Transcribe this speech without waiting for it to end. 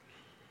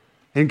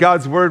In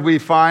God's Word, we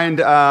find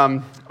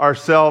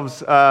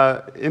ourselves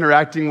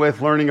interacting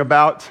with, learning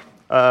about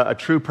a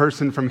true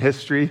person from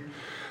history,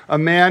 a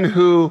man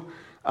who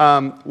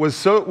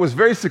was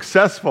very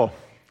successful,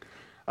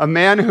 a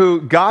man who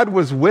God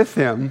was with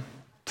him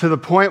to the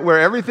point where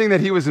everything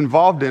that he was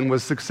involved in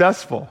was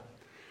successful.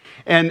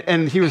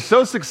 And he was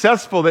so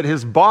successful that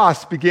his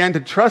boss began to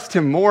trust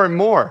him more and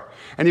more.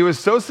 And he was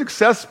so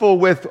successful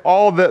with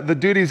all the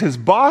duties his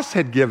boss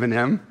had given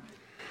him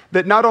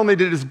that not only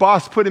did his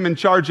boss put him in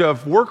charge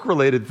of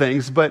work-related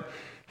things, but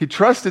he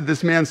trusted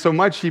this man so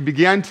much he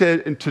began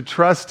to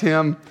trust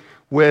him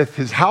with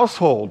his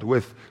household,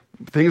 with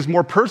things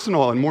more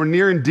personal and more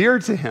near and dear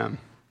to him.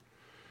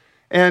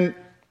 And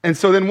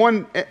so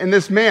then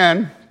this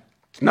man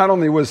not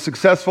only was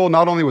successful,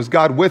 not only was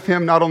God with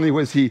him, not only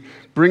was he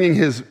bringing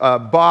his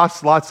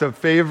boss lots of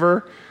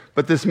favor,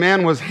 but this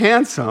man was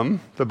handsome,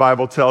 the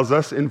Bible tells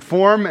us, in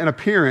form and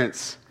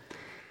appearance.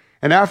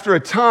 And after a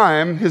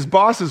time, his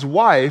boss's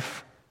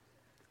wife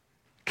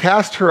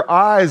cast her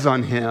eyes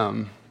on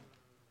him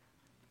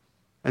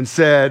and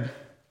said,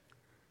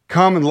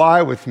 "Come and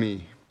lie with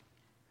me."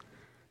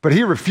 But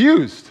he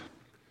refused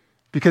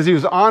because he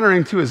was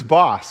honoring to his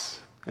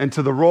boss and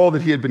to the role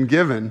that he had been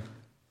given.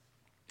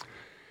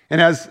 And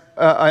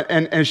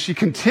as she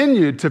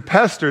continued to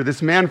pester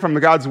this man from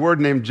God's Word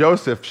named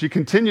Joseph, she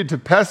continued to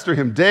pester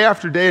him day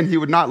after day, and he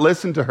would not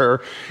listen to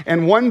her.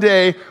 And one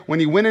day, when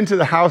he went into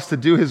the house to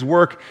do his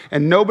work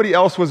and nobody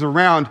else was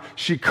around,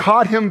 she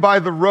caught him by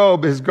the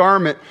robe, his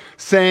garment,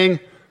 saying,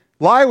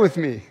 "Lie with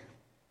me."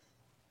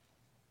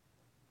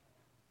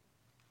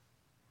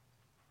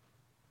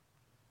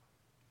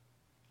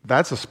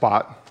 That's a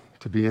spot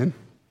to be in.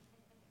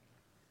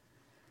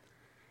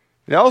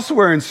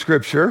 Elsewhere in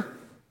Scripture,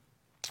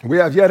 we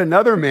have yet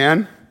another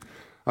man,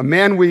 a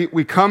man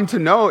we come to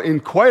know in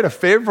quite a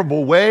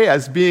favorable way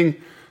as being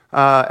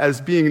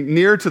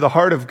near to the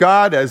heart of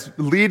God, as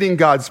leading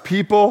God's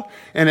people.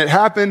 And it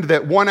happened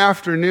that one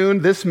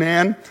afternoon, this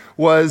man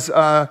was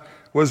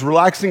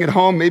relaxing at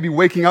home, maybe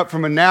waking up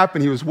from a nap,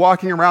 and he was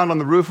walking around on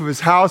the roof of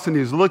his house, and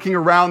he was looking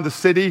around the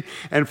city,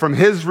 and from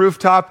his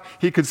rooftop,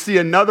 he could see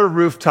another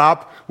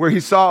rooftop where he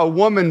saw a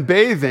woman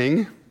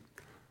bathing,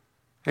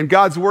 and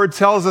God's Word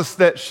tells us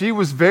that she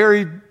was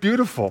very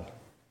beautiful.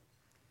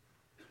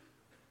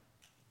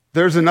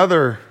 There's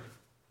another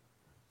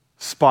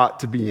spot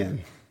to be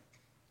in.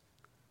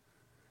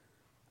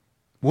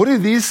 What are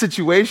these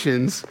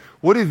situations,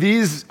 what are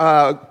these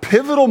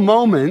pivotal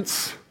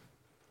moments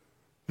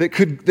that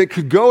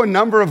could go a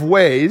number of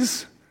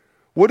ways?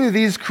 What do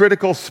these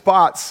critical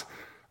spots,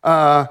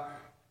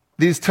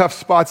 these tough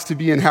spots to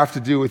be in have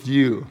to do with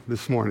you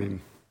this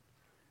morning?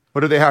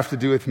 What do they have to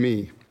do with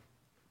me?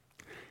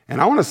 And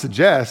I want to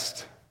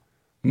suggest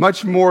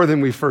much more than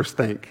we first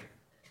think.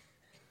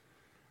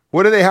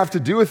 What do they have to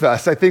do with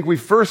us? I think we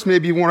first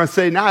maybe want to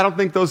say, I don't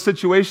think those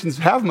situations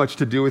have much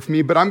to do with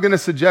me, but I'm going to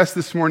suggest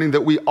this morning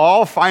that we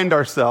all find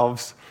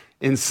ourselves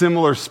in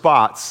similar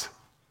spots,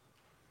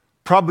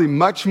 probably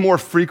much more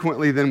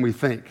frequently than we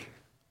think.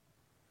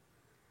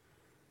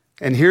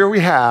 And here we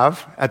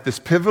have, at this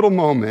pivotal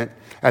moment,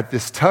 at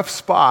this tough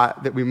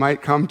spot that we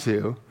might come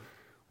to,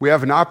 we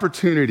have an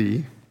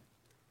opportunity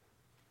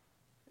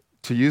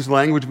to use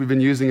language we've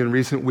been using in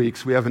recent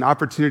weeks. We have an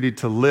opportunity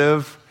to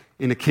live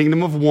in a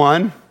kingdom of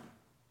one,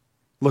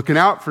 looking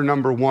out for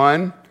number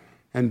one,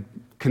 and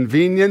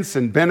convenience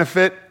and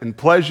benefit and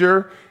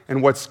pleasure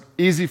and what's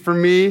easy for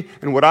me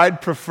and what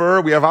I'd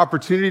prefer. We have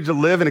opportunity to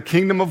live in a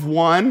kingdom of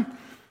one,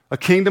 a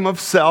kingdom of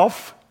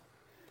self,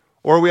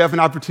 or we have an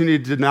opportunity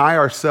to deny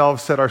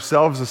ourselves, set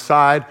ourselves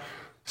aside,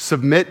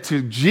 submit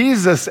to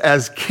Jesus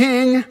as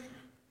King.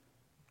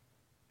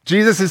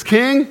 Jesus is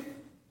King.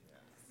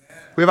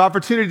 We have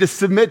opportunity to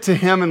submit to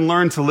Him and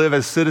learn to live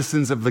as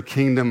citizens of the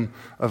kingdom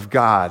of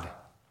God.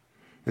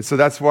 And so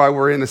that's why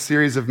we're in a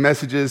series of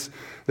messages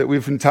that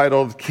we've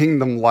entitled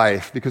Kingdom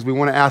Life, because we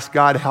want to ask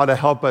God how to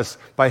help us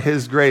by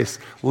His grace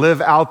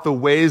live out the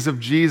ways of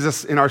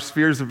Jesus in our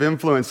spheres of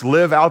influence,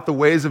 live out the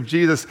ways of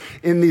Jesus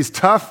in these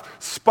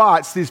tough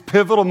spots, these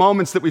pivotal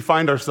moments that we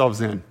find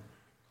ourselves in.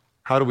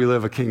 How do we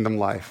live a kingdom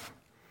life?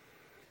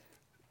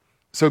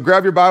 So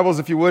grab your Bibles,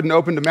 if you would, and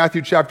open to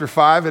Matthew chapter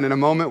 5, and in a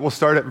moment we'll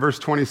start at verse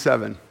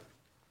 27.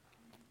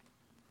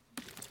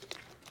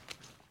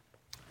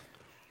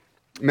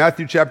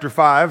 Matthew chapter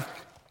 5.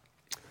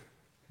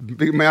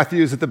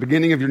 Matthew is at the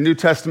beginning of your New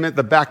Testament,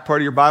 the back part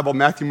of your Bible.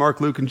 Matthew,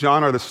 Mark, Luke, and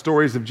John are the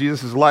stories of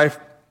Jesus' life.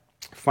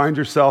 Find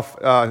yourself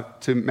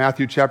to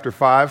Matthew chapter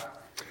 5,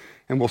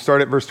 and we'll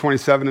start at verse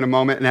 27 in a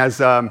moment.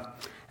 And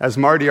as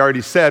Marty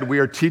already said, we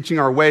are teaching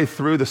our way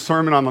through the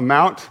Sermon on the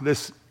Mount,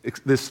 this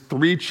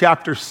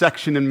 3-chapter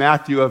section in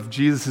Matthew of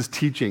Jesus'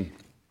 teaching.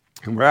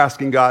 And we're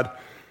asking God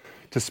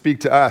to speak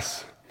to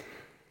us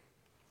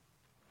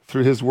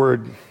through His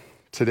word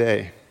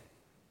today.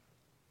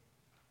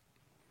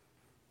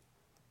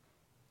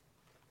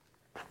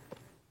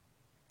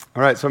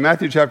 All right, so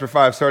Matthew chapter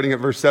 5, starting at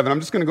verse 7. I'm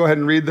just going to go ahead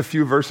and read the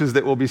few verses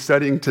that we'll be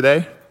studying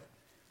today,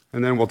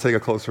 and then we'll take a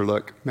closer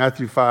look.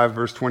 Matthew 5,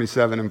 verse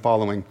 27 and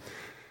following.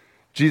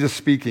 Jesus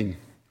speaking.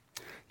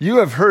 You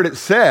have heard it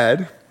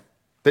said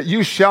that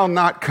you shall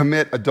not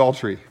commit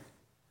adultery.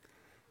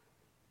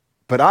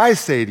 But I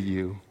say to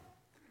you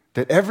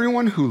that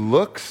everyone who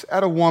looks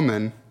at a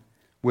woman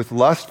with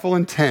lustful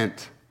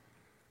intent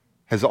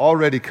has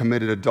already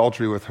committed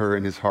adultery with her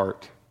in his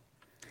heart.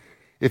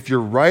 If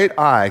your right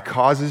eye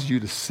causes you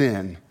to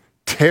sin,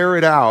 tear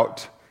it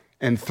out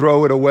and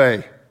throw it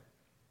away.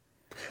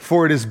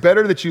 For it is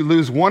better that you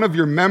lose one of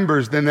your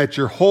members than that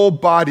your whole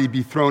body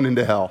be thrown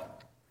into hell.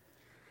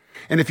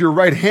 And if your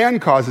right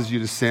hand causes you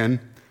to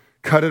sin,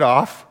 cut it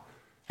off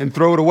and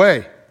throw it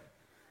away.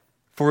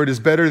 For it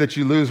is better that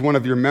you lose one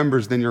of your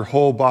members than your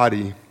whole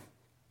body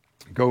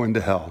go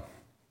into hell.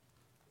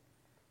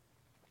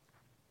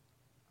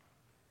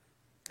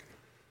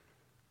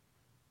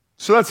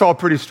 So that's all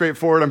pretty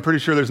straightforward. I'm pretty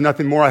sure there's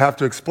nothing more I have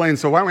to explain.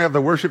 So why don't we have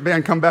the worship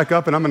band come back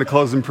up, and I'm going to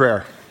close in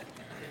prayer.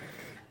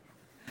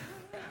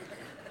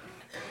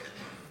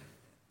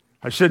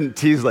 I shouldn't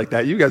tease like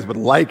that. You guys would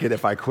like it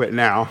if I quit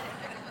now.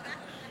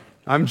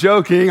 I'm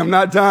joking. I'm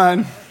not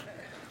done.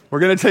 We're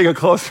going to take a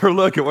closer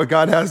look at what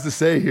God has to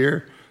say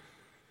here.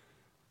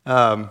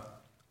 But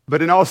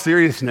in all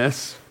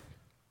seriousness,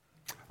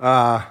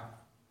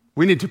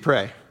 we need to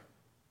pray.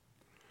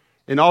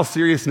 In all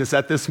seriousness,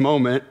 at this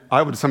moment,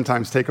 I would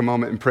sometimes take a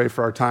moment and pray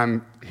for our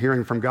time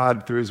hearing from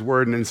God through his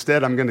word, and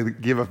instead I'm going to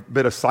give a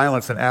bit of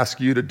silence and ask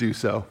you to do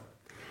so.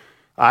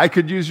 I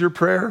could use your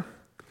prayer,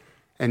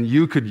 and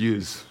you could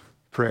use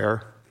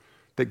prayer,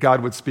 that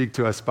God would speak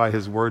to us by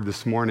his word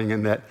this morning,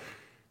 and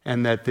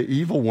that the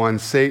evil one,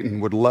 Satan,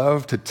 would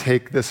love to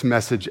take this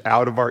message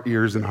out of our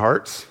ears and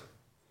hearts.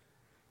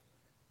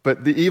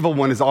 But the evil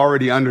one is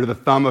already under the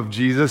thumb of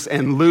Jesus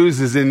and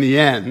loses in the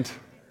end.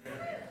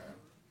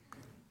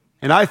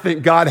 And I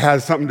think God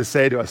has something to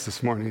say to us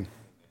this morning.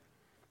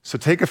 So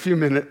take a few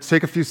minutes,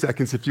 take a few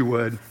seconds if you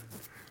would,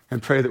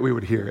 and pray that we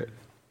would hear it.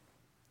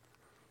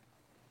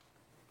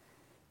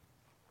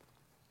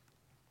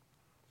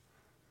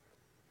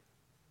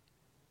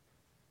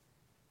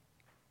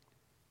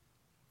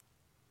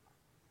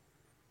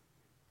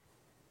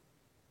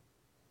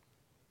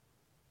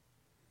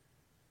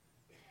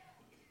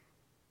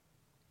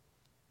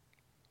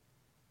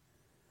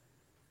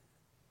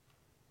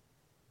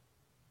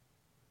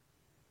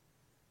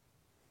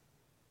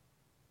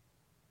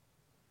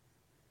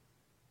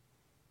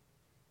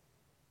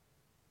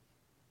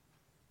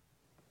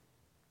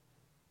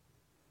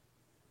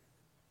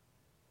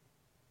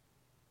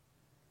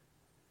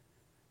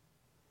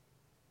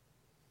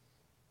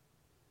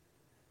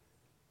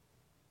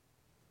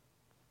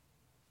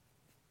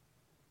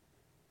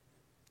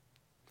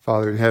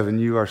 Father in heaven,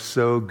 you are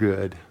so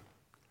good,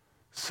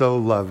 so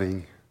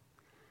loving.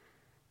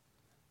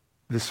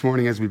 This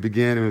morning as we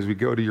begin and as we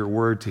go to your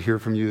word to hear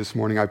from you this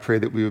morning, I pray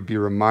that we would be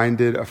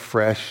reminded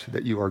afresh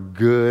that you are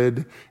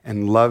good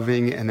and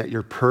loving and that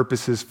your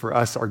purposes for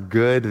us are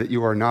good, that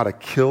you are not a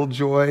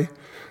killjoy,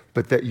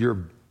 but that your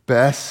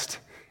best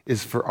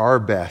is for our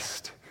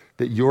best,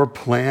 that your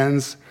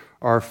plans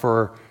are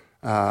for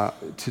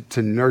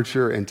to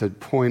nurture and to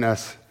point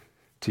us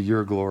to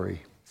your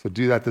glory. So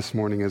do that this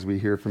morning as we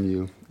hear from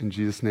you. In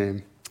Jesus'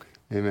 name,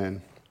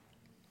 amen.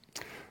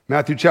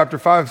 Matthew chapter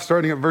 5,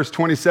 starting at verse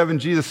 27,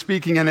 Jesus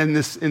speaking, and in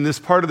this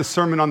part of the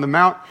Sermon on the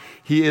Mount,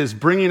 he is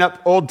bringing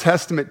up Old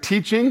Testament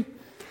teaching,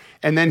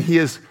 and then he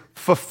is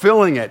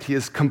fulfilling it. He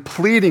is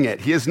completing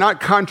it. He is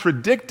not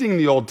contradicting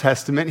the Old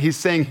Testament. He's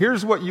saying,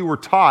 here's what you were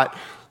taught.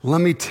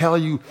 Let me tell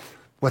you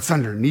what's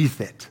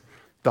underneath it,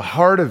 the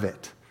heart of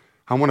it.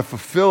 I want to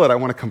fulfill it. I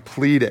want to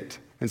complete it.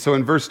 And so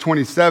in verse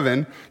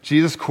 27,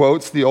 Jesus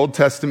quotes the Old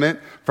Testament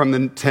from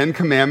the 10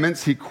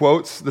 Commandments. He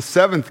quotes the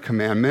 7th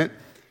commandment,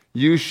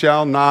 you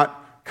shall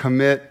not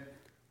commit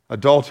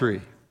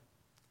adultery.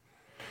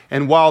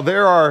 And while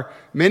there are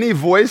many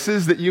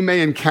voices that you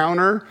may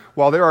encounter,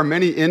 while there are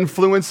many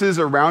influences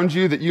around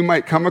you that you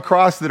might come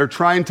across that are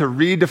trying to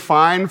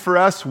redefine for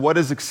us what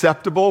is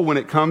acceptable when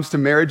it comes to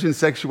marriage and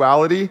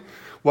sexuality,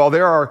 while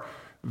there are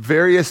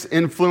various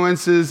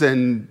influences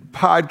and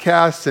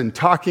podcasts and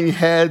talking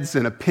heads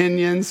and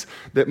opinions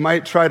that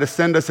might try to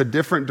send us a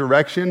different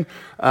direction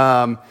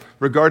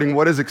regarding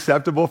what is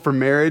acceptable for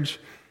marriage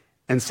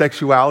and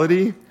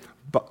sexuality,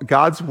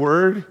 God's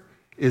word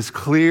is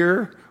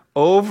clear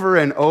over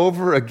and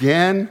over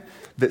again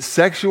that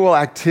sexual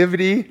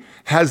activity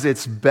has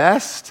its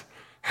best,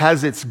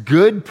 has its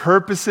good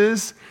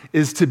purposes,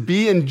 is to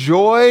be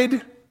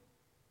enjoyed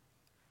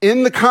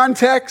in the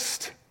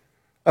context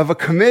of a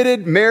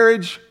committed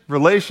marriage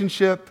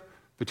relationship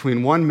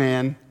between one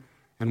man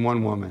and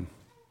one woman.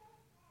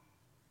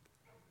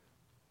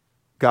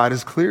 God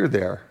is clear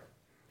there.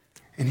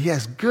 And he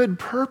has good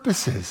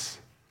purposes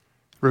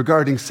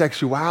regarding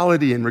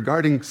sexuality and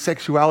regarding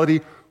sexuality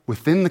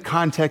within the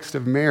context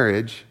of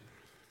marriage.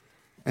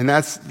 And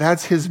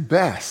that's his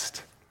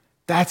best.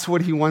 That's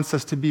what he wants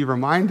us to be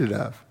reminded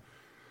of.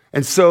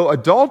 And so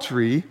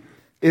adultery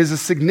is a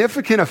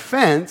significant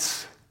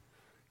offense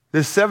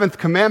This seventh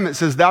commandment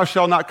says, thou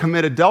shalt not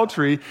commit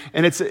adultery,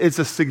 and it's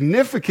a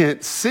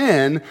significant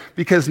sin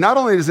because not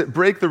only does it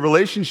break the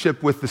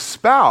relationship with the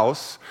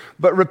spouse,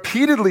 but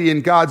repeatedly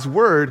in God's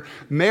word,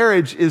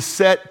 marriage is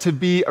set to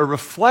be a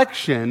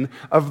reflection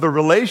of the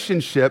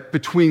relationship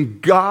between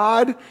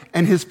God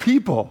and his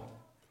people.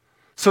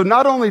 So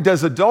not only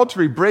does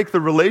adultery break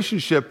the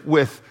relationship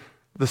with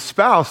the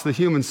spouse, the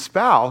human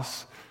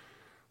spouse,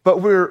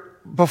 but we're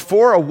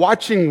before a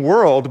watching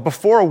world,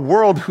 before a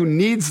world who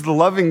needs the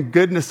loving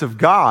goodness of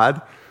God.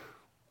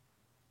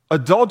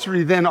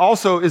 Adultery then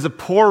also is a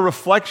poor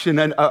reflection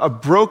and a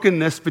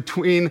brokenness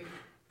between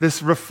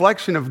this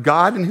reflection of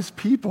God and his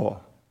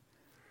people.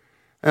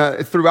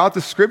 Throughout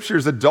the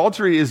scriptures,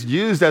 adultery is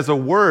used as a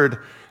word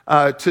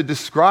to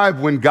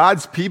describe when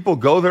God's people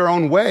go their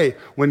own way,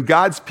 when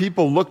God's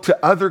people look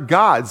to other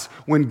gods,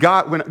 when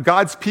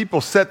God's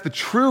people set the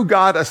true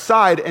God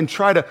aside and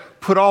try to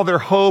put all their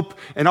hope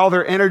and all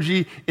their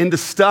energy into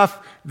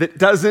stuff that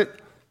doesn't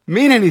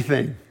mean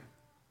anything.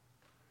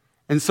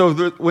 And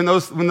so when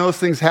those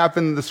things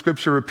happen, the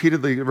scripture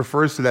repeatedly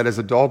refers to that as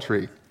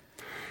adultery.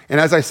 And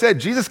as I said,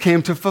 Jesus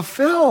came to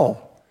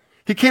fulfill.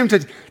 He came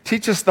to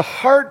teach us the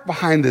heart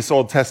behind this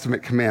Old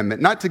Testament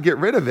commandment, not to get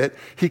rid of it.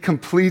 He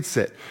completes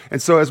it.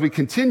 And so as we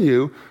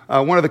continue,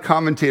 one of the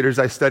commentators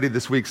I studied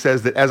this week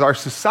says that as our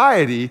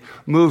society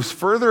moves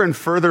further and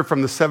further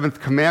from the seventh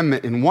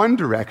commandment in one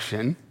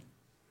direction,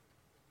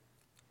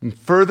 and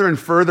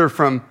further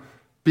from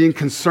being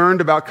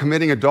concerned about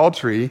committing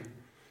adultery,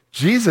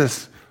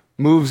 Jesus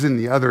moves in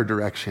the other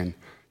direction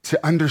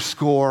to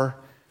underscore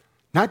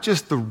not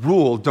just the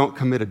rule, don't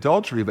commit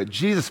adultery, but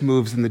Jesus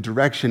moves in the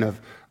direction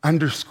of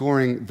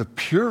underscoring the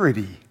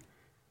purity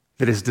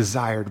that is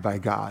desired by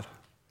God,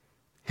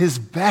 his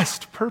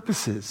best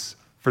purposes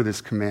for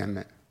this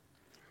commandment.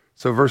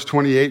 So verse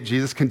 28,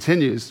 Jesus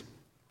continues.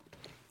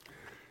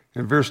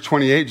 In verse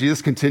 28,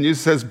 Jesus continues,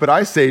 says, but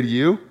I say to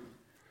you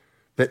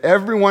that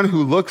everyone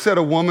who looks at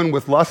a woman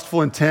with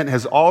lustful intent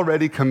has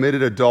already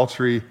committed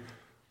adultery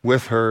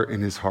with her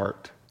in his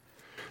heart.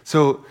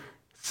 So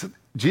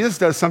Jesus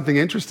does something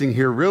interesting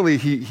here. Really,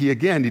 he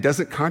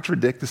doesn't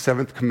contradict the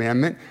seventh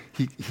commandment.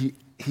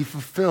 He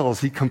fulfills,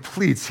 he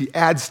completes, he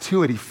adds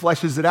to it, he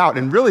fleshes it out.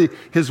 And really,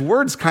 his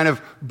words kind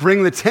of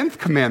bring the 10th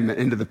commandment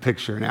into the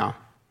picture now.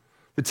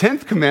 The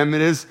 10th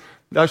commandment is,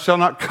 thou shalt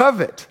not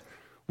covet.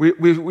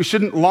 We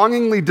shouldn't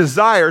longingly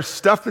desire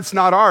stuff that's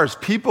not ours,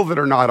 people that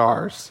are not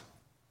ours.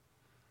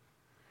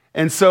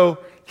 And so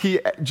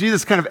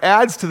Jesus kind of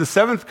adds to the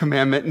 7th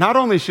commandment, not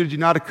only should you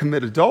not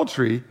commit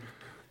adultery,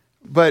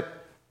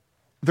 but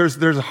there's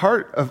a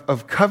heart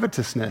of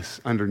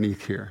covetousness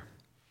underneath here.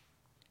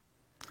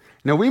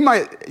 Now, we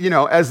might,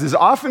 as is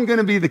often going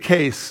to be the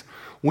case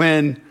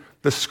when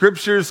the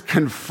scriptures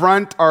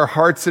confront our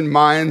hearts and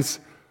minds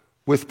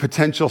with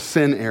potential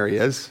sin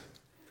areas,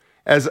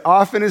 as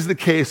often is the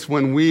case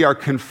when we are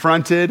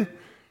confronted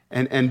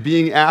and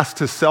being asked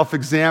to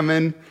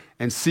self-examine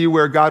and see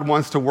where God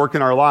wants to work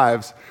in our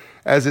lives,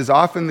 as is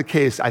often the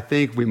case, I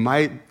think we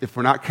might, if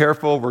we're not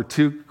careful, we're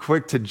too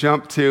quick to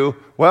jump to,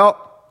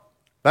 well,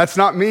 that's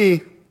not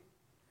me.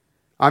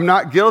 I'm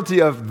not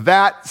guilty of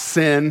that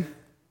sin,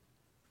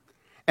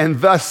 and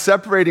thus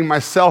separating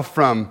myself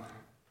from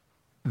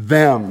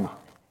them,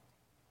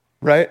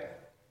 right?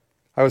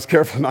 I was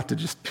careful not to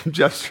just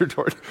gesture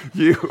toward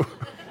you.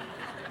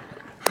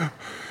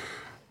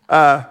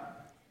 I'm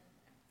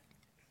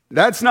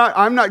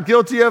not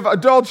guilty of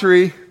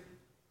adultery,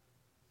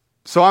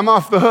 so I'm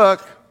off the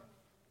hook.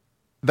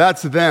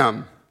 That's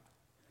them.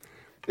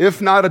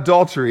 If not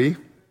adultery,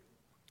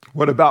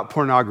 what about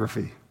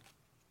pornography?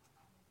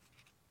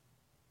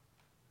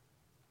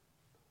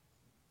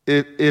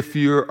 If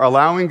you're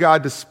allowing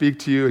God to speak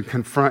to you and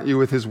confront you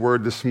with his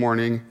word this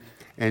morning,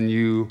 and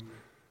you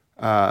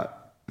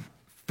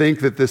think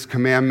that this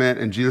commandment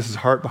and Jesus'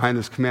 heart behind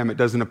this commandment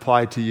doesn't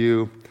apply to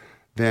you,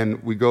 then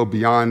we go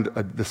beyond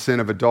the sin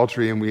of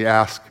adultery and we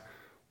ask,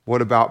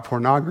 what about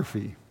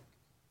pornography?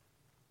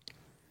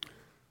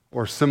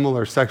 Or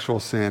similar sexual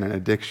sin and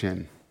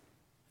addiction?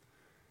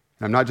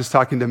 And I'm not just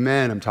talking to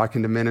men, I'm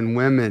talking to men and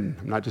women.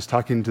 I'm not just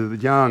talking to the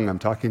young, I'm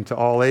talking to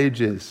all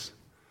ages.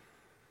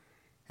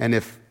 And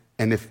if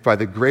by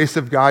the grace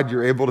of God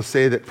you're able to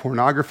say that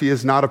pornography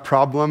is not a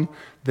problem,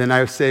 then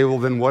I say, well,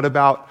 then what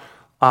about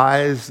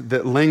eyes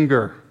that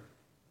linger?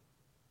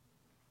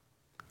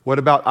 What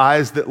about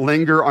eyes that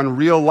linger on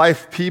real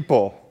life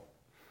people?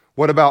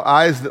 What about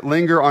eyes that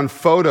linger on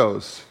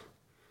photos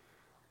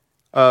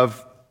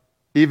of,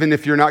 even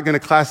if you're not going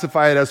to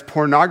classify it as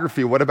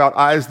pornography, what about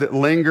eyes that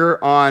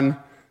linger on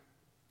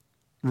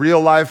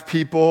real life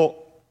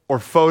people or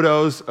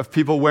photos of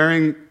people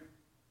wearing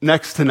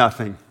next to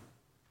nothing?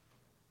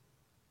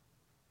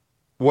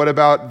 What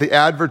about the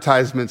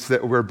advertisements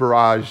that we're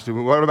barraged?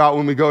 What about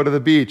when we go to the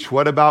beach?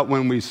 What about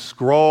when we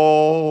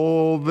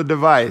scroll the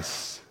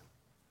device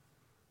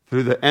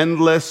through the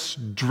endless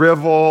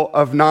drivel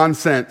of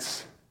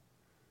nonsense?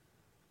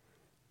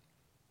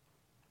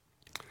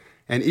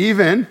 And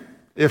even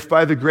if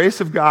by the grace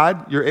of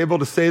God you're able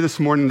to say this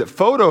morning that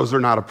photos are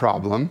not a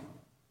problem,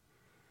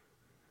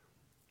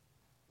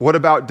 What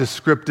about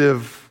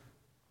descriptive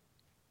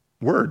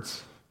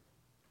words?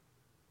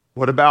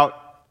 What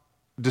about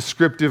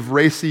descriptive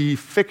racy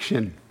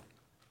fiction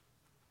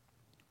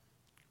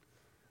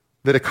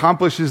that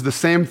accomplishes the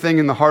same thing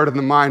in the heart and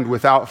the mind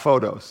without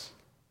photos?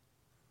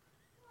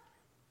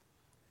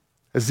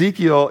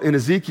 In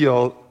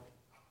Ezekiel,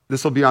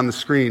 this will be on the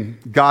screen,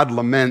 God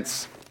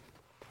laments.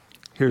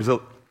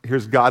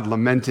 Here's God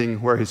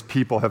lamenting where his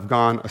people have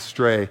gone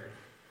astray.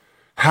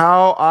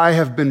 How I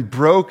have been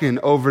broken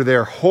over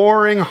their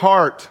whoring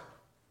heart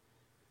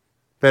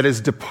that is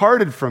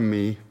departed from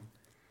me,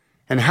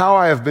 and how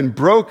I have been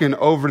broken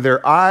over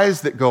their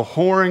eyes that go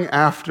whoring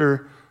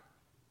after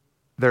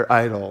their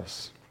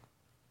idols.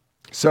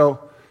 So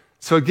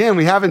again,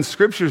 we have in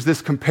scriptures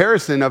this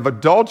comparison of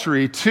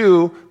adultery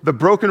to the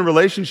broken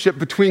relationship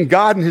between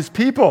God and his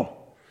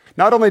people.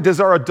 Not only does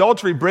our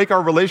adultery break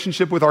our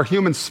relationship with our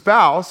human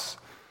spouse,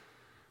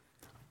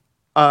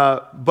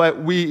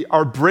 but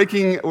we're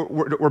breaking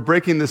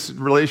this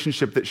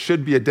relationship that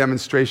should be a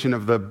demonstration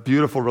of the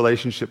beautiful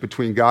relationship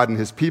between God and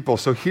his people.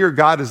 So here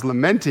God is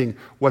lamenting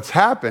what's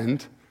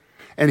happened,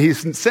 and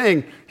he's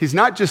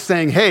not just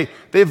saying, hey,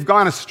 they've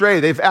gone astray.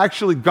 They've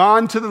actually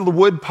gone to the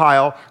wood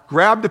pile,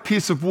 grabbed a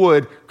piece of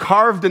wood,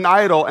 carved an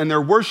idol, and they're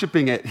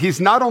worshiping it.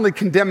 He's not only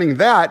condemning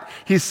that,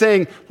 he's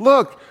saying,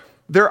 look,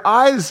 their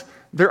eyes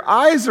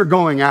are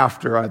going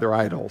after other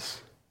idols.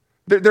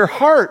 Their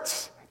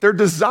hearts, their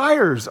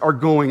desires are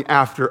going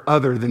after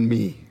other than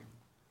me.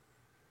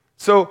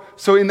 So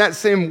in that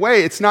same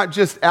way, it's not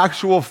just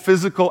actual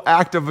physical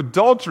act of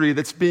adultery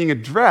that's being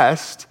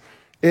addressed,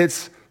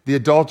 it's the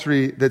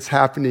adultery that's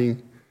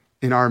happening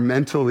in our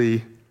mental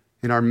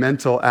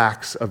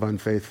acts of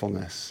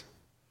unfaithfulness.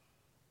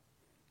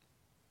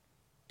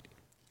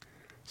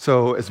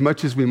 So as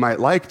much as we might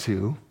like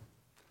to,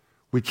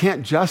 we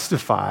can't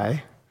justify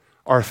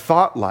our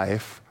thought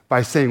life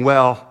by saying,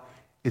 well,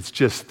 it's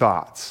just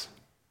thoughts.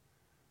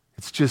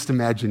 It's just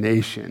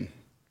imagination.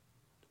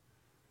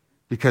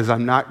 Because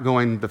I'm not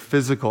going the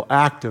physical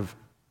act of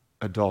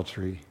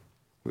adultery.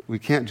 We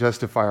can't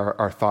justify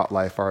our thought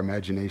life, our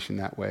imagination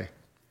that way.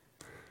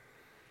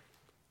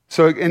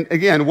 So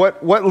again,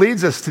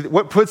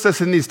 what puts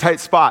us in these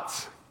tight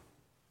spots?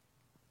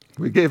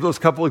 We gave those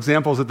couple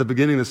examples at the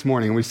beginning this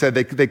morning. We said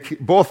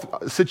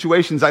both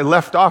situations, I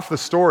left off the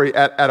story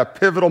at a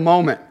pivotal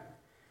moment,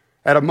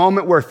 at a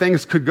moment where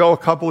things could go a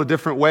couple of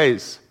different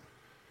ways.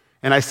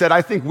 And I said,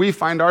 I think we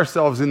find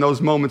ourselves in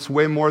those moments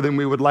way more than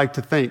we would like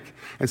to think.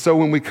 And so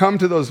when we come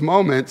to those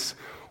moments,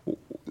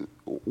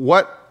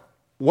 what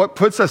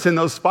puts us in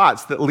those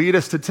spots that lead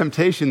us to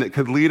temptation, that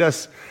could lead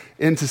us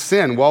into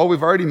sin? Well,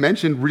 we've already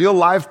mentioned real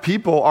live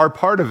people are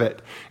part of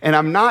it. And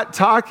I'm not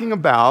talking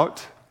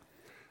about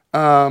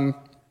attraction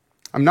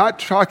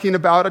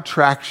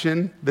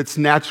that's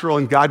natural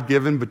and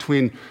God-given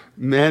between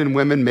men and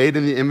women made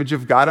in the image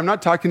of God. I'm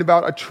not talking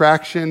about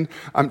attraction.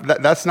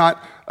 That's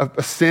not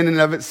a sin in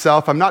and of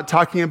itself. I'm not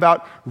talking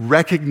about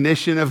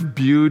recognition of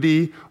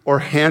beauty or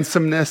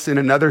handsomeness in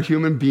another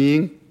human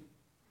being.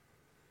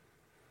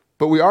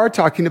 But we are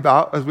talking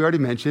about, as we already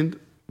mentioned,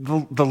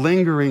 the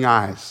lingering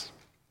eyes,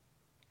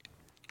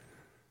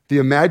 the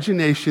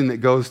imagination that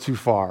goes too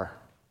far,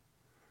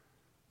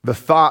 the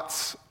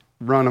thoughts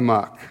run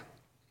amok.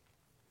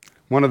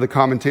 One of the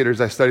commentators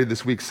I studied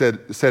this week said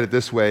it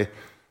this way: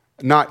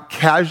 not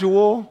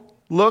casual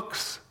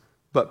looks,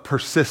 but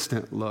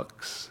persistent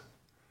looks.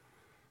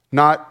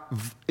 Not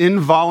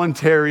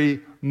involuntary,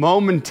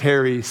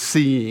 momentary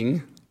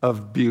seeing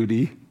of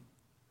beauty,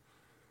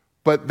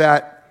 but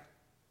that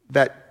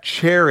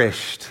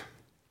cherished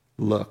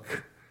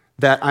look,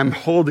 that I'm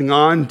holding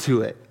on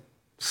to it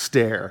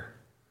stare,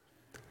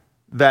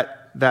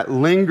 that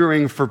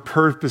lingering for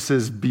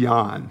purposes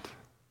beyond.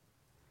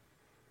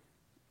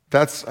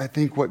 That's, I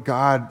think, what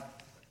God,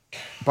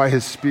 by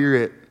his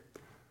Spirit,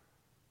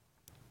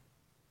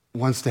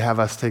 wants to have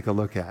us take a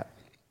look at.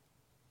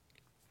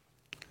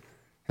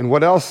 And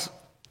what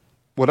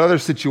other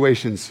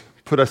situations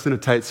put us in a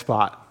tight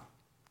spot?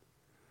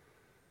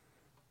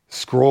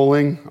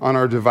 Scrolling on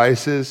our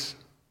devices,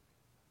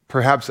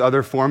 perhaps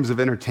other forms of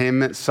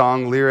entertainment,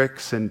 song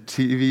lyrics and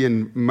TV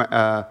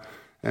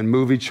and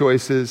movie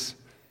choices,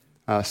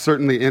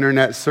 certainly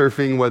internet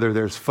surfing, whether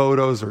there's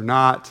photos or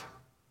not.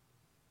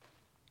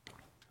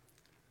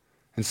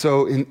 And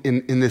so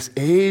in this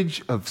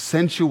age of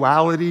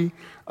sensuality,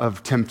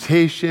 of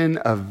temptation,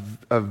 of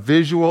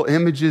visual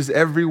images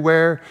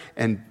everywhere,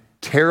 and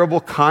terrible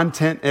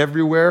content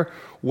everywhere,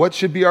 what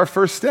should be our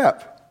first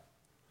step?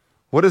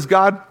 What does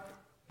God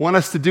want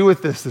us to do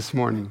with this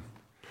morning?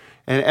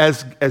 And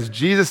as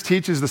Jesus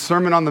teaches the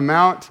Sermon on the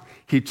Mount,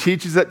 he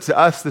teaches it to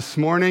us this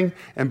morning,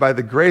 and by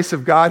the grace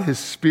of God, his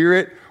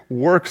Spirit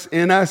works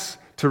in us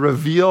to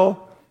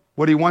reveal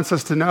what he wants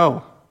us to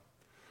know.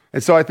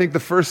 And so I think the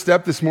first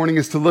step this morning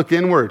is to look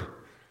inward.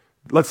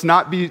 Let's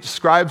not be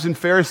scribes and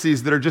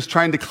Pharisees that are just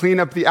trying to clean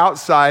up the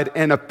outside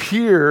and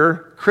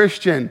appear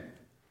Christian.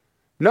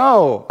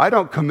 No, I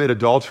don't commit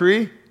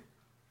adultery.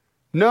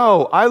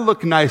 No, I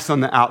look nice on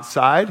the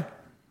outside.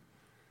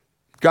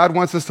 God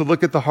wants us to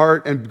look at the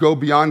heart and go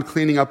beyond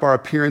cleaning up our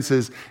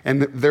appearances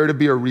and there to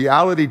be a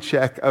reality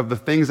check of the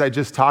things I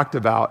just talked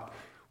about.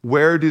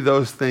 Where do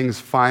those things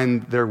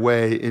find their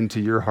way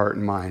into your heart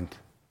and mind?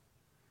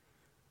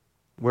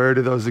 Where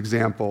do those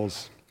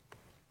examples,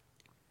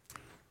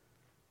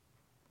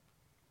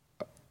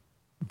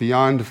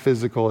 beyond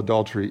physical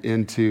adultery,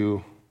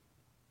 into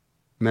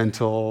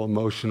mental,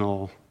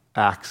 emotional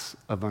acts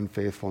of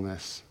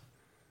unfaithfulness?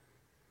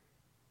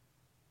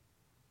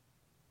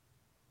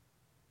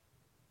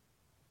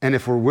 And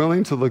if we're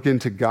willing to look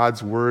into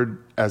God's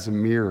word as a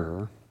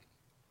mirror,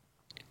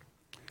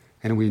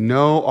 and we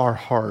know our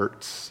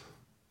hearts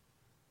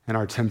and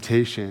our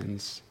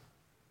temptations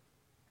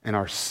and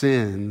our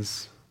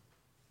sins,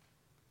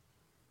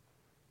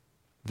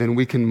 then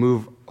we can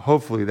move,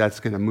 hopefully that's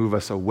going to move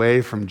us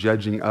away from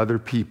judging other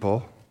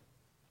people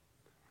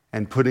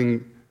and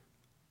putting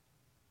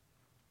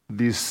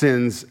these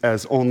sins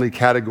as only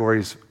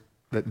categories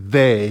that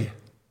they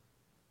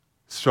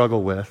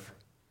struggle with.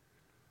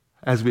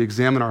 As we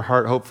examine our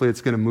heart, hopefully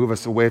it's going to move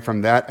us away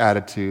from that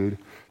attitude,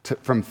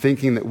 from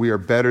thinking that we are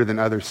better than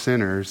other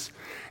sinners,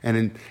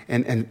 and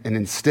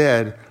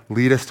instead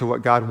lead us to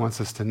what God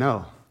wants us to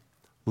know.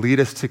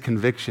 Lead us to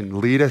conviction.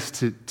 Lead us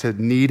to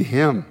need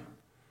Him.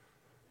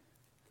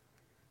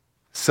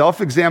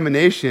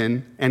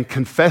 Self-examination and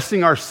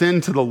confessing our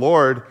sin to the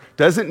Lord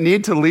doesn't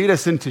need to lead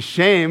us into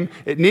shame.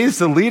 It needs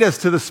to lead us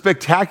to the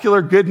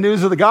spectacular good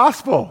news of the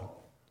gospel.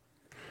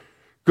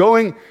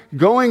 Going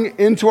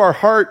into our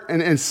heart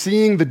and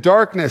seeing the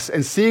darkness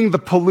and seeing the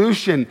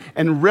pollution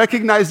and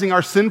recognizing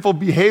our sinful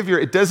behavior,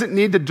 it doesn't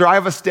need to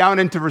drive us down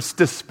into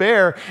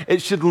despair.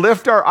 It should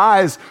lift our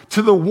eyes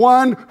to the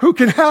one who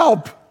can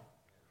help.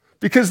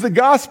 Because the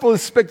gospel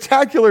is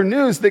spectacular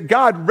news that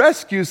God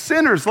rescues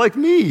sinners like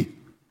me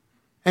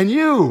and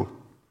you.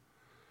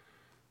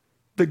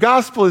 The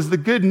gospel is the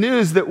good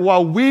news that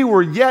while we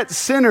were yet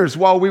sinners,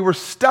 while we were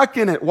stuck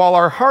in it, while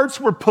our hearts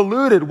were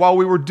polluted, while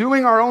we were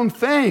doing our own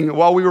thing,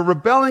 while we were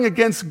rebelling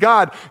against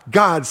God,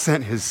 God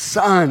sent His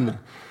Son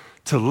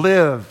to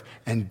live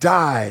and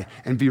die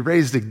and be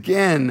raised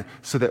again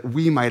so that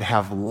we might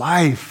have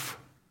life.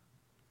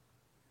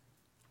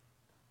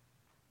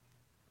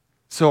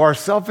 So our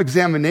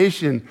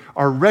self-examination,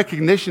 our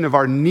recognition of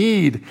our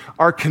need,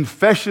 our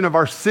confession of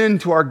our sin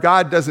to our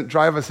God doesn't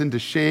drive us into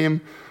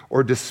shame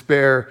or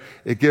despair.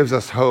 It gives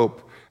us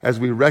hope as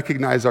we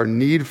recognize our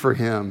need for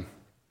Him.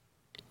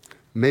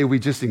 May we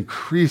just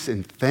increase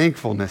in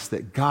thankfulness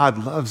that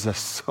God loves us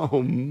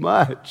so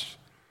much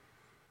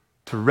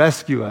to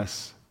rescue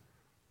us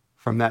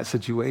from that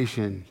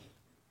situation,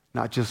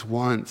 not just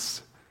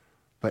once,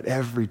 but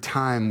every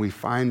time we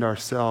find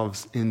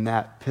ourselves in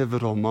that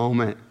pivotal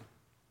moment.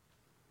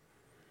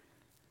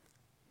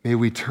 May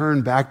we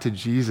turn back to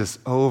Jesus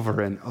over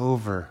and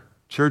over.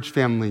 Church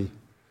family,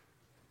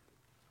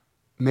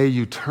 may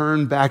you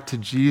turn back to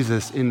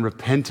Jesus in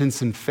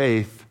repentance and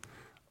faith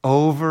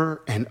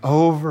over and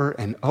over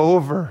and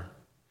over.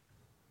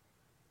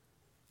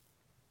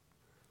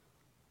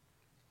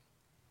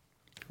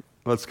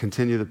 Let's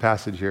continue the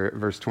passage here at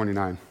verse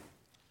 29.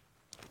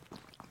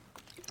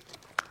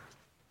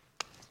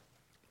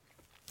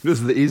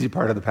 This is the easy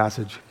part of the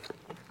passage.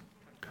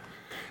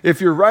 If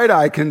your right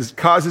eye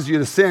causes you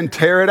to sin,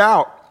 tear it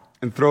out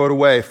and throw it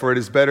away, for it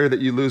is better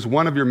that you lose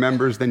one of your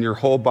members than your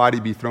whole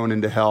body be thrown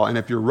into hell. And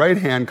if your right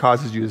hand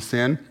causes you to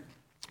sin,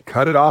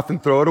 cut it off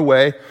and throw it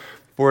away,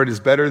 for it is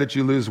better that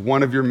you lose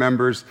one of your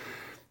members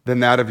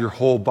than that your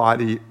whole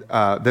body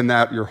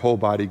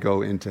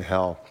go into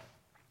hell.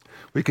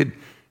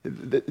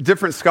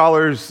 Different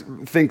scholars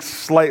think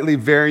slightly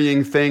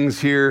varying things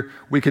here.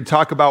 We could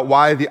talk about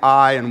why the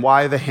eye and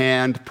why the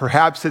hand.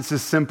 Perhaps it's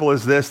as simple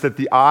as this, that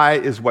the eye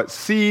is what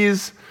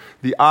sees,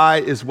 the eye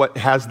is what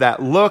has that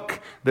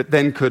look that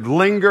then could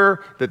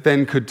linger, that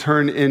then could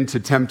turn into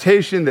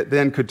temptation, that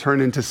then could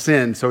turn into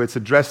sin. So it's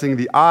addressing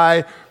the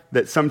eye,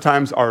 that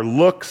sometimes our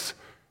looks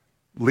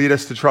lead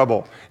us to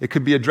trouble. It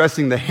could be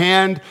addressing the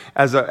hand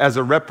as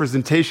a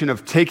representation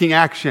of taking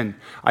action.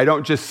 I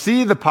don't just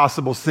see the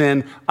possible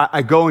sin,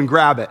 I go and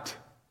grab it.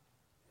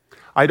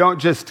 I don't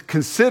just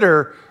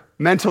consider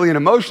mentally and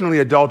emotionally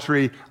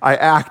adultery, I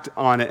act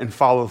on it and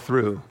follow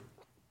through.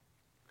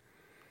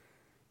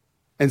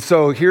 And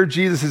so here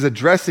Jesus is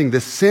addressing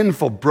this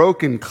sinful,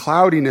 broken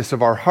cloudiness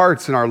of our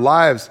hearts and our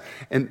lives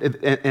and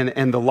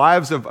the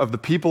lives of the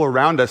people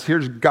around us. Here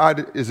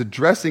God is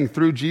addressing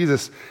through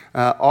Jesus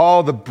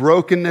all the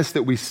brokenness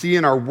that we see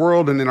in our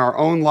world and in our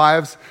own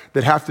lives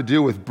that have to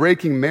do with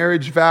breaking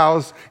marriage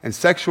vows and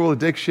sexual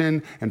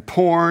addiction and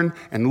porn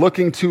and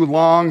looking too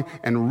long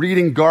and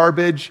reading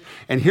garbage.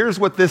 And here's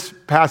what this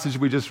passage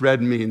we just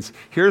read means.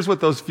 Here's what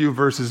those few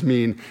verses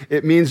mean.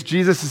 It means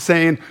Jesus is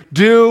saying,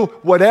 do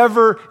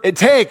whatever it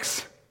takes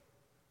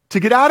to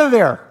get out of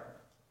there.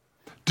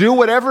 Do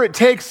whatever it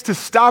takes to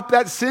stop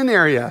that sin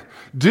area.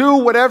 Do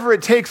whatever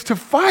it takes to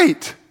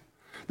fight.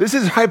 This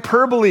is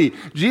hyperbole.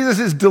 Jesus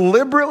is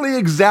deliberately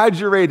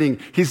exaggerating.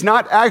 He's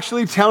not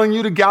actually telling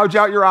you to gouge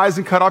out your eyes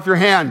and cut off your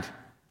hand.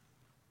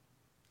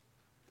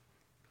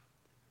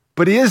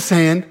 But he is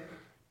saying,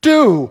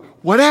 do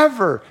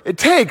whatever it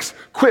takes.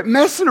 Quit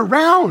messing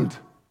around.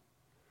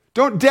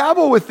 Don't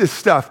dabble with this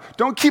stuff.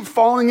 Don't keep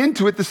falling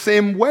into it the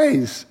same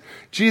ways.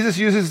 Jesus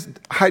uses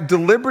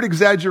deliberate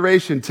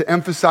exaggeration to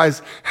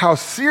emphasize how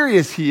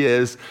serious he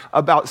is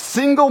about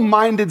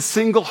single-minded,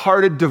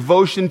 single-hearted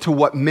devotion to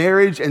what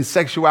marriage and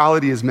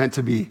sexuality is meant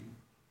to be.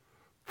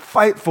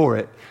 Fight for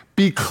it.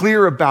 Be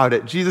clear about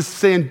it. Jesus is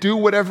saying, do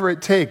whatever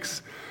it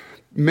takes.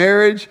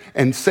 Marriage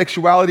and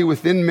sexuality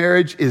within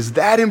marriage is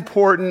that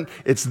important.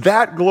 It's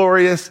that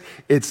glorious.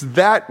 It's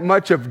that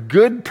much of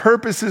good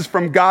purposes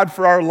from God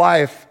for our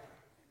life.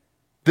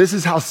 This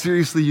is how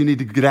seriously you need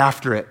to get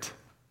after it.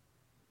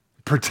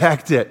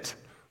 Protect it.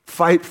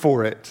 Fight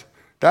for it.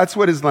 That's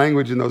what his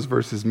language in those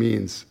verses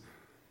means.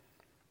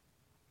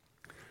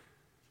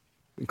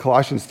 In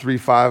Colossians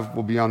 3:5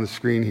 will be on the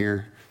screen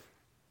here.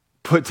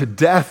 Put to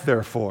death,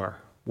 therefore,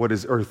 what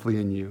is earthly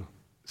in you.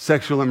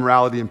 Sexual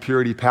immorality,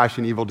 impurity,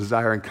 passion, evil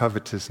desire, and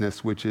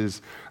covetousness, which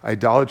is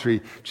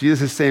idolatry.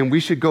 Jesus is saying we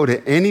should go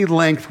to any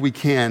length we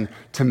can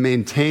to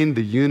maintain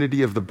the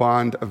unity of the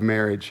bond of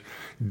marriage.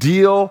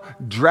 Deal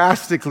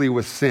drastically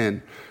with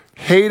sin.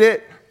 Hate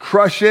it,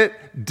 crush it,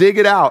 dig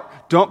it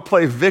out. Don't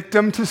play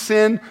victim to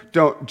sin.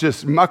 Don't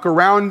just muck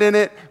around in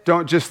it.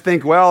 Don't just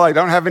think, well, I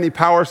don't have any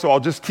power, so I'll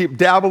just keep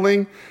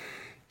dabbling.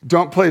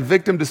 Don't play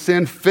victim to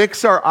sin.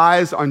 Fix our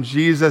eyes on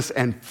Jesus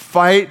and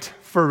fight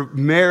for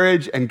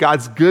marriage and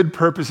God's good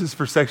purposes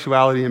for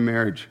sexuality and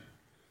marriage.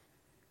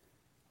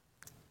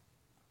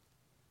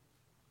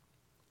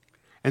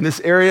 And this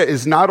area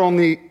is not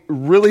only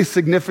really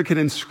significant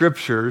in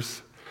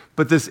scriptures,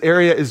 but this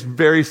area is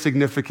very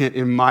significant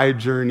in my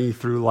journey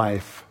through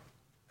life.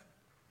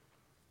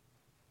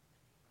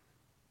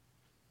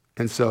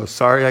 And so,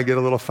 sorry I get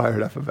a little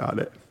fired up about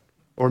it.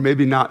 Or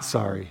maybe not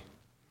sorry.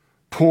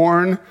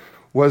 Porn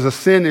was a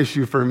sin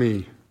issue for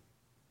me.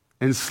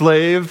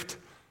 Enslaved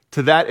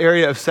to that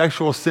area of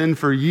sexual sin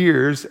for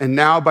years, and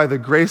now by the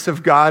grace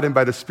of God and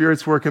by the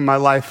Spirit's work in my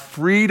life,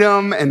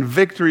 freedom and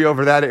victory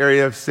over that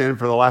area of sin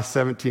for the last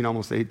 17,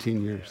 almost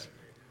 18 years.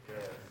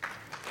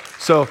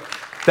 So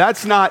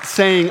that's not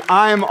saying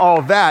I'm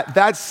all that.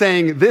 That's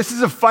saying this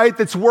is a fight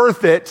that's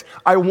worth it.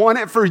 I want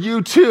it for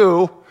you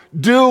too.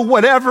 Do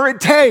whatever it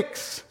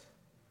takes.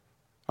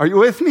 Are you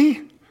with me?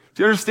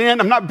 Do you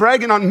understand? I'm not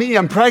bragging on me.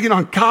 I'm bragging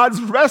on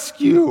God's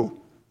rescue.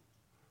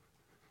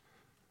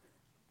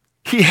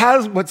 He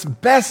has what's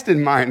best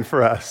in mind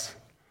for us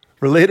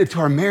related to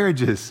our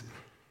marriages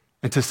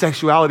and to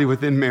sexuality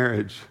within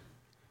marriage.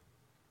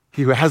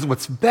 He has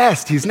what's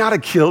best. He's not a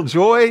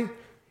killjoy.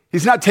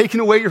 He's not taking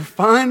away your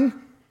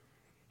fun.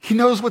 He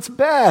knows what's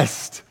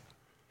best.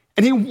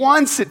 And he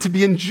wants it to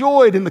be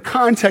enjoyed in the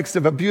context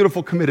of a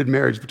beautiful committed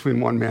marriage between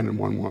one man and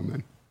one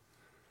woman.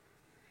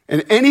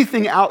 And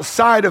anything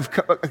outside of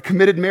a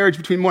committed marriage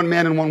between one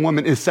man and one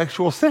woman is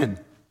sexual sin.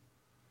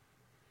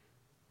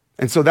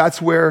 And so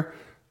that's where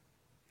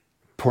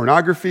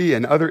pornography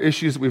and other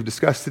issues that we've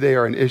discussed today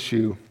are an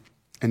issue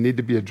and need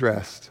to be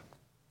addressed.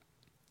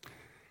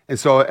 And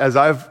so as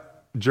I've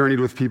journeyed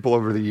with people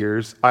over the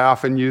years, I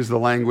often use the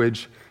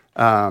language,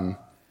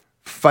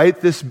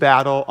 fight this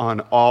battle on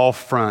all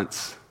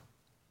fronts.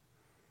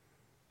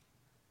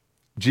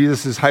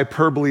 Jesus'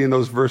 hyperbole in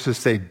those verses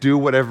say, do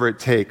whatever it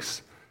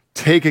takes.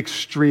 Take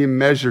extreme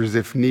measures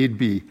if need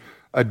be.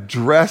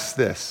 Address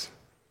this.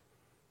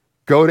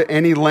 Go to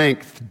any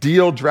length.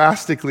 Deal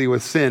drastically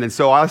with sin. And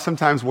so I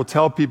sometimes will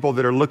tell people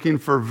that are looking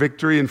for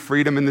victory and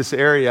freedom in this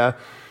area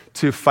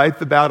to fight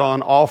the battle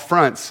on all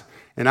fronts.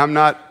 And I'm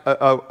not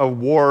a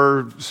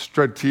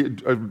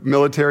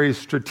military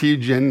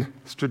stratego,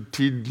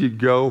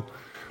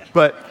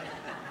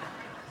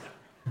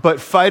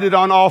 but fight it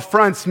on all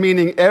fronts,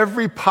 meaning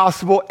every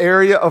possible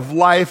area of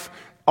life,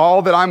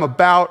 all that I'm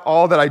about,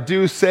 all that I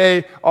do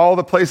say, all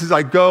the places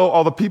I go,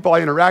 all the people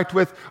I interact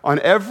with, on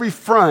every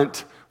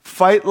front,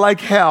 fight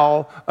like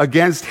hell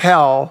against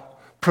hell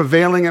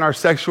prevailing in our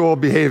sexual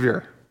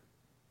behavior.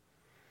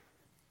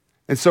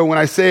 And so when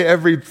I say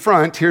every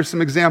front, here's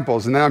some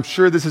examples. And then I'm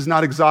sure this is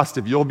not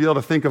exhaustive. You'll be able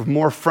to think of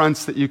more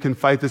fronts that you can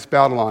fight this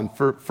battle on.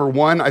 For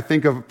one, I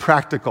think of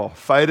practical.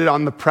 Fight it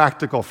on the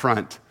practical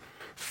front.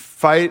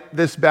 Fight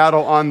this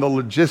battle on the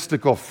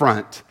logistical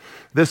front.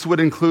 This would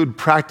include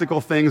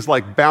practical things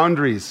like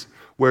boundaries,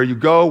 where you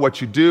go,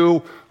 what you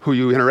do, who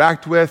you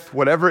interact with,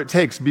 whatever it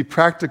takes, be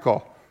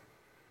practical.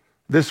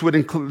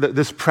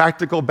 This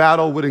practical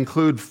battle would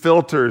include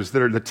filters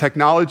that are the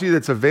technology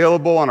that's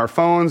available on our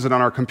phones and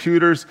on our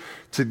computers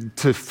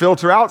to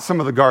filter out some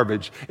of the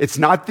garbage. It's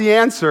not the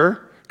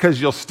answer, because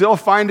you'll still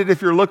find it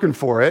if you're looking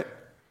for it,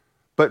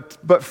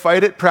 but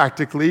fight it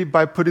practically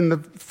by putting the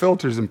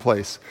filters in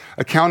place.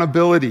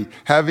 Accountability,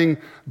 having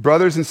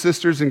brothers and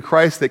sisters in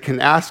Christ that can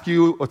ask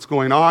you what's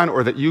going on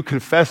or that you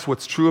confess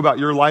what's true about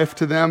your life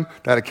to them,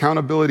 that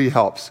accountability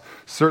helps.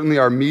 Certainly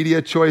our media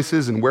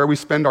choices and where we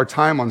spend our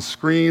time on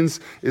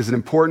screens is an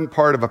important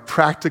part of a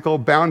practical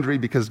boundary,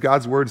 because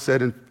God's word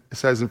says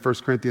in 1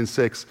 Corinthians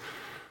 6,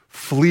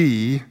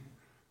 flee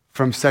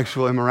from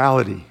sexual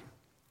immorality.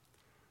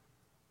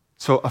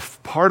 So a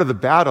part of the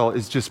battle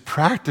is just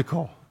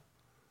practical.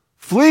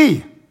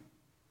 Flee.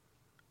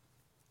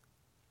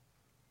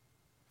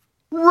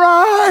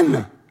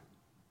 Run!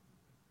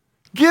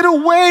 Get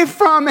away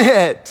from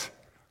it,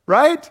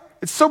 right?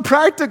 It's so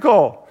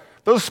practical.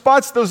 Those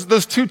spots,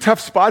 those two tough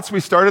spots we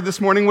started this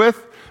morning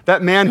with,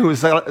 that man who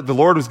was, the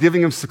Lord was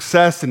giving him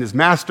success and his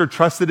master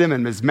trusted him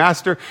and his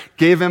master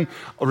gave him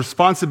a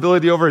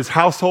responsibility over his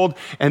household,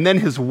 and then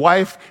his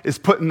wife is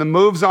putting the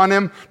moves on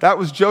him. That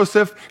was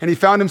Joseph, and he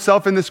found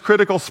himself in this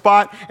critical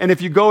spot. And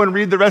if you go and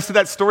read the rest of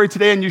that story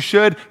today, and you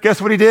should,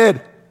 guess what he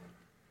did?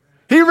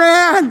 He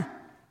ran.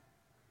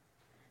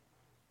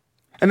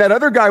 And that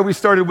other guy we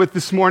started with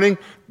this morning,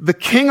 the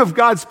king of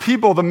God's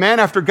people, the man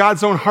after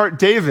God's own heart,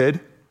 David,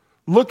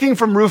 looking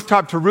from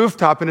rooftop to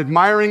rooftop and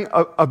admiring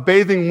a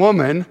bathing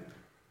woman,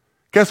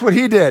 guess what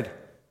he did?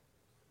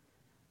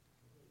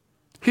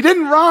 He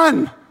didn't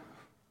run.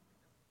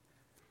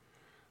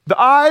 The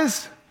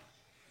eyes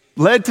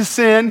led to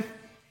sin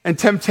and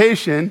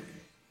temptation,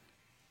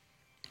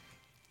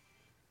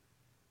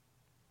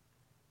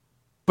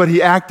 but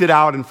he acted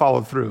out and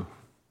followed through.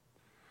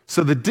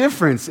 So the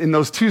difference in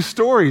those two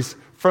stories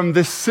from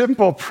this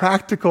simple,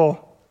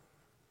 practical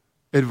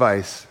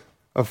advice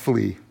of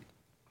flee.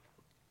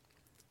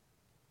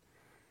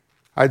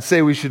 I'd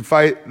say we should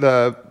fight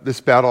this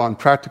battle on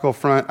practical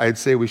front. I'd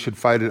say we should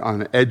fight it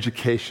on an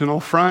educational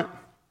front.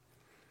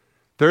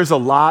 There's a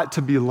lot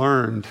to be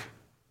learned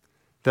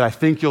that I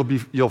think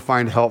you'll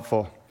find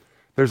helpful.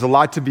 There's a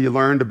lot to be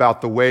learned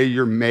about the way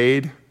you're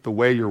made, the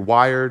way you're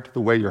wired,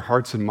 the way your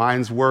hearts and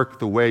minds work,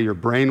 the way your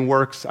brain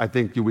works. I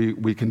think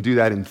we can do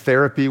that in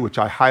therapy, which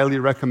I highly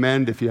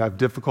recommend if you have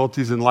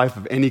difficulties in life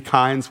of any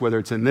kinds, whether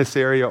it's in this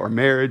area or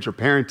marriage or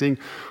parenting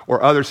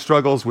or other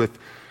struggles with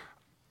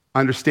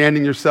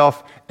understanding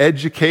yourself.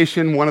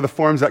 Education, one of the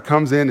forms that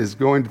comes in is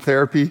going to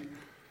therapy.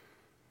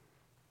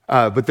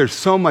 But there's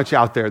so much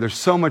out there. There's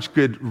so much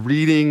good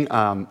reading,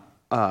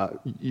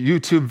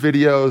 YouTube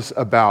videos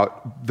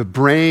about the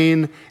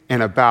brain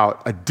and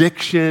about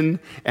addiction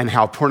and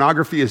how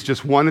pornography is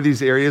just one of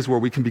these areas where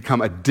we can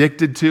become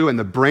addicted to, and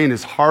the brain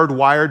is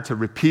hardwired to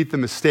repeat the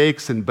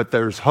mistakes, but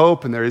there's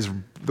hope and there is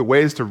the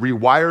ways to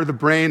rewire the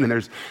brain, and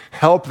there's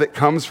help that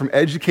comes from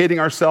educating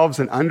ourselves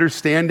and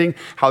understanding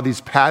how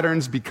these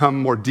patterns become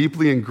more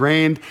deeply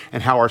ingrained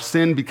and how our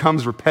sin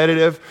becomes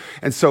repetitive.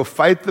 And so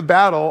fight the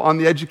battle on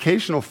the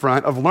educational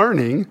front of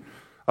learning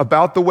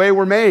about the way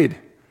we're made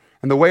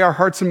and the way our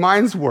hearts and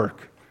minds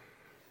work,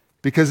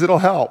 because it'll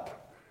help.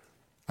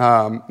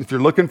 If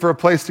you're looking for a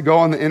place to go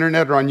on the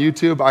internet or on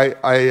YouTube,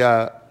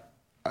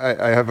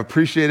 I have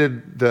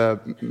appreciated the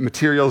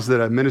materials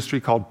that a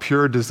ministry called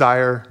Pure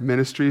Desire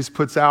Ministries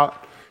puts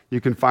out.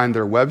 You can find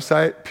their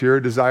website, Pure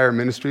Desire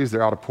Ministries.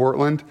 They're out of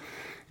Portland.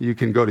 You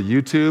can go to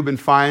YouTube and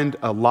find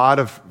a lot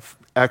of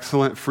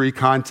excellent free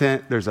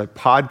content. There's a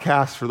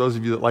podcast for those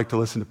of you that like to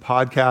listen to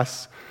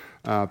podcasts.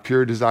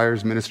 Pure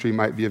Desires Ministry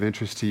might be of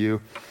interest to you.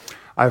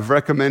 I've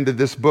recommended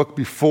this book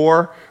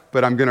before,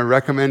 but I'm going to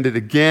recommend it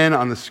again.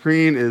 On the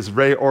screen is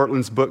Ray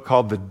Ortlund's book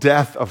called The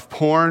Death of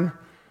Porn.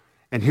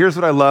 And here's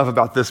what I love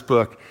about this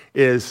book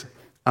is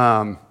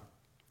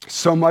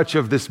so much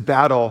of this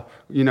battle,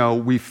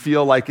 we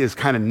feel like is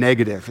kind of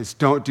negative. It's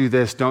don't do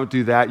this, don't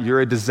do that. You're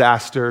a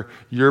disaster.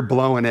 You're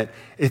blowing it.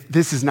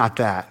 This is not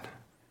that.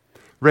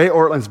 Ray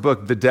Ortlund's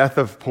book, The Death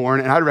of Porn,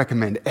 and I'd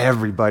recommend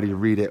everybody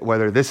read it,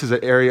 whether this is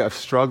an area of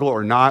struggle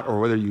or not, or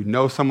whether you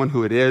know someone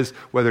who it is,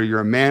 whether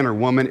you're a man or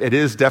woman. It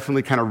is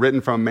definitely kind of written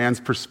from a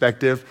man's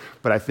perspective,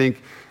 but I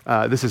think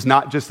porn is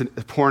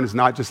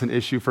not just an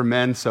issue for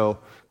men, so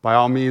by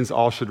all means,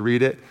 all should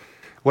read it.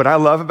 What I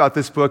love about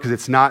this book is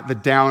it's not the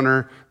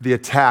downer, the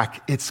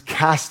attack. It's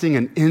casting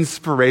an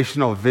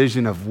inspirational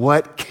vision of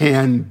what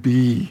can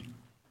be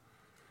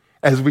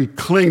as we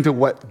cling to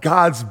what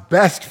God's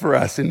best for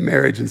us in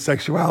marriage and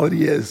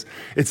sexuality is.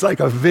 It's like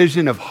a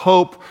vision of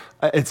hope.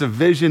 It's a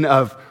vision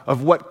of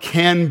what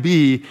can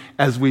be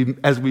as we,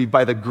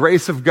 by the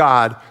grace of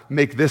God,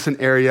 make this an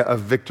area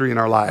of victory in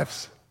our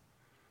lives.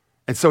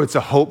 And so it's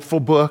a hopeful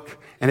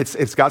book, and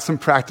it's got some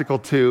practical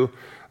too,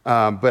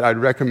 but I'd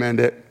recommend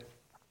it.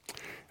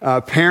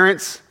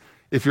 Parents,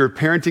 if you're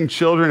parenting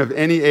children of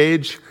any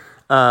age,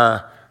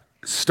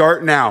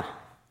 start now.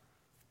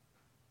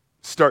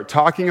 Start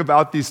talking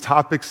about these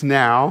topics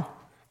now.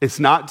 It's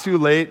not too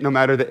late, no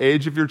matter the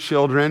age of your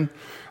children.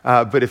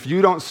 But if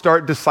you don't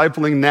start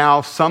discipling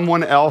now,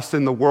 someone else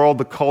in the world,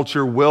 the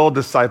culture, will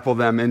disciple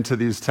them into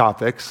these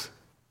topics.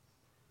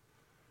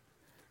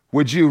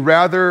 Would you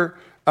rather,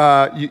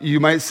 you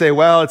might say,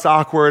 well, it's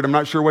awkward, I'm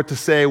not sure what to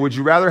say. Would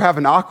you rather have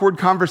an awkward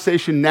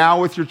conversation now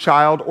with your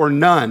child or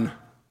none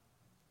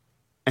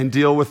and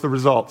deal with the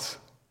results?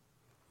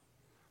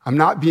 I'm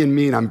not being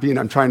mean, I'm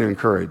trying to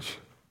encourage.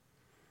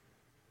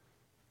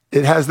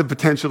 It has the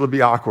potential to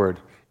be awkward.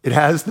 It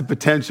has the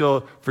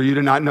potential for you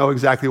to not know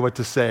exactly what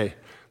to say.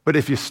 But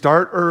if you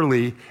start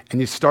early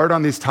and you start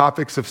on these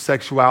topics of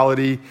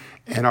sexuality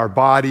and our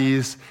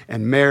bodies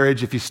and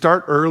marriage, if you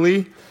start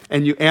early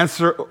and you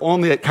answer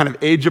only at kind of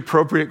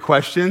age-appropriate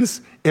questions,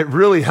 it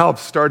really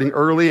helps starting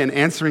early and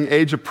answering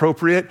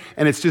age-appropriate,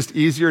 and it's just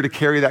easier to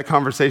carry that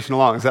conversation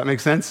along. Does that make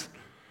sense?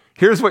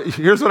 Here's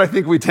what I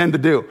think we tend to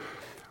do.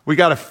 We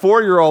got a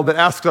 4-year-old that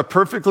asks a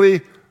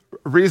perfectly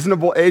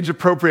reasonable,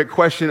 age-appropriate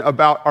question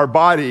about our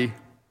body,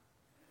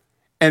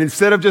 and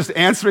instead of just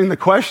answering the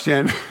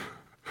question,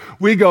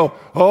 we go,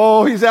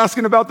 oh, he's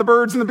asking about the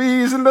birds and the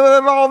bees and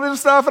all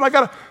this stuff, and I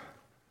got to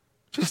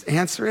just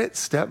answer it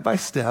step by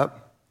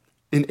step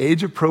in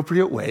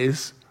age-appropriate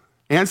ways.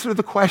 Answer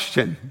the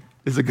question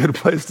is a good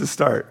place to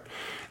start.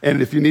 And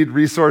if you need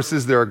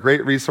resources, there are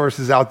great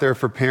resources out there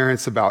for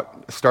parents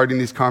about starting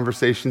these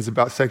conversations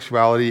about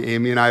sexuality.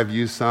 Amy and I have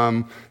used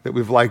some that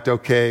we've liked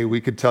okay.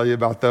 We could tell you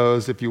about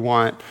those if you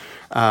want.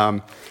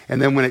 And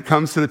then when it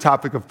comes to the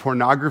topic of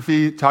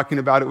pornography, talking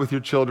about it with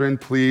your children,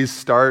 please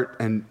start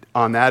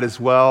on that as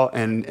well.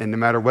 And no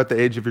matter what the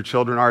age of your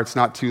children are, it's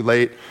not too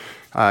late.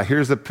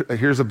 Here's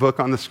a book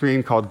on the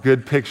screen called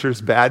Good Pictures,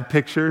 Bad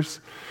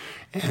Pictures.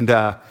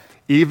 And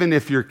even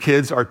if your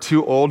kids are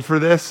too old for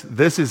this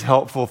is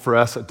helpful for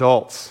us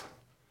adults.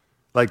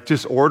 Like,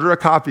 just order a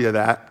copy of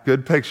that,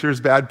 Good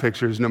Pictures, Bad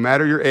Pictures, no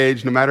matter your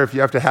age, no matter if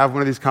you have to have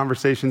one of these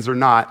conversations or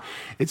not.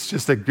 It's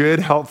just a good,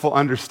 helpful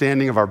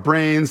understanding of our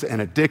brains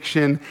and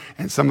addiction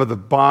and some of the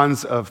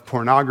bonds of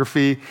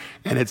pornography.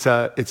 And it's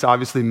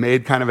obviously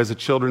made kind of as a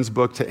children's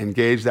book to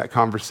engage that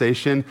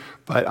conversation.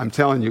 But I'm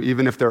telling you,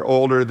 even if they're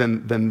older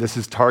than this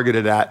is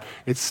targeted at,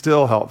 it's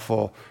still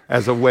helpful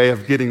as a way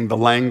of getting the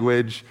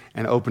language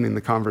and opening the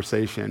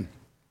conversation.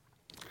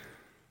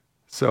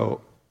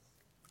 So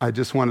I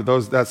just wanted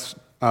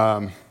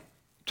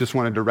just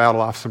wanted to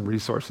rattle off some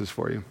resources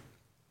for you.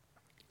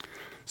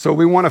 So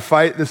we want to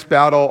fight this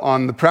battle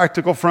on the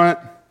practical front,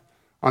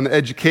 on the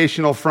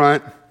educational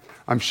front.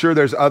 I'm sure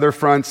there's other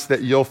fronts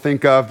that you'll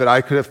think of that I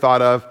could have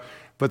thought of,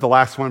 but the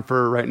last one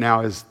for right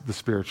now is the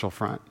spiritual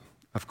front,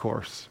 of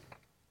course.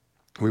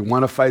 We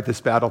want to fight this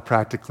battle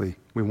practically.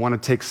 We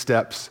want to take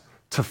steps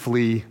to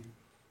flee,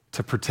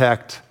 to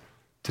protect,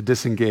 to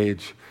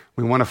disengage.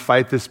 We want to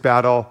fight this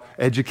battle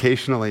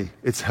educationally.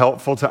 It's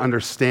helpful to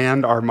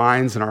understand our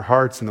minds and our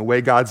hearts and the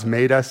way God's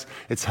made us.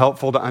 It's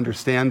helpful to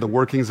understand the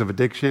workings of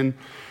addiction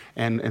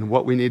and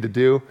what we need to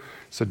do.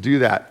 So do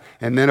that.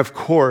 And then, of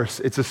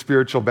course, it's a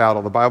spiritual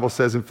battle. The Bible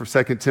says in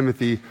 2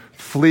 Timothy,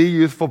 flee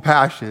youthful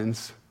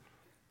passions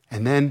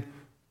and then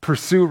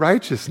pursue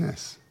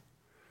righteousness.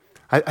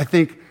 I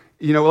think,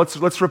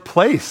 let's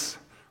replace.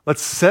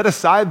 Let's set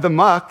aside the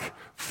muck,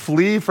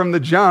 flee from the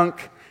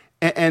junk,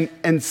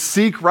 and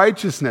seek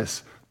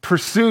righteousness.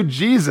 Pursue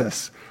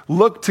Jesus.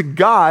 Look to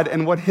God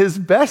and what his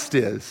best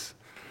is.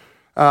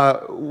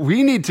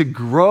 We need to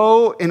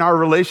grow in our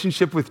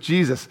relationship with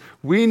Jesus.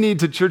 We need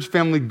to, church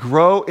family,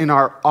 grow in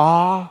our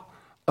awe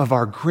of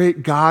our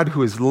great God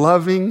who is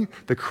loving,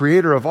 the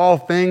creator of all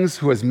things,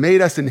 who has made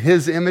us in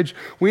his image.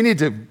 We need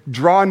to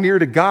draw near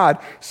to God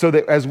so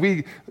that as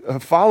we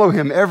follow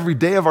him every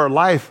day of our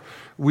life,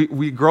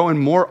 we grow in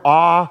more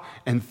awe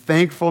and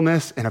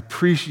thankfulness and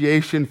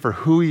appreciation for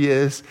who he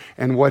is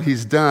and what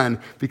he's done.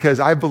 Because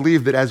I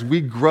believe that as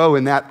we grow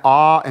in that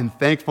awe and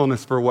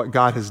thankfulness for what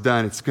God has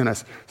done, it's going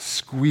to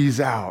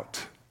squeeze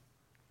out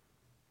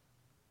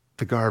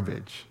the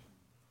garbage.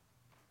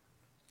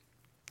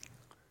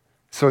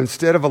 So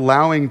instead of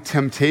allowing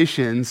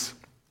temptations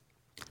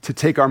to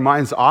take our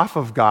minds off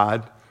of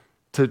God,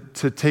 to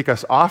take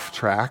us off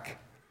track,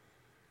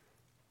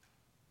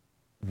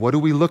 what do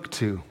we look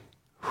to?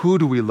 Who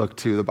do we look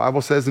to? The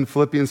Bible says in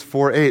Philippians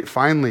 4:8,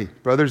 finally,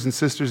 brothers and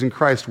sisters in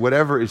Christ,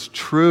 whatever is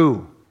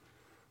true.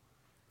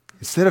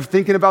 Instead of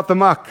thinking about the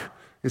muck,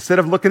 instead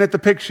of looking at the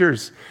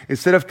pictures,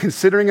 instead of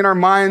considering in our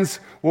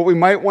minds what we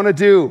might want to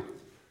do,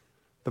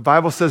 the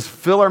Bible says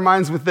fill our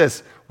minds with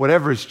this.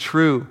 Whatever is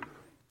true,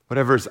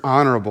 whatever is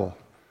honorable,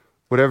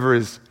 whatever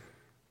is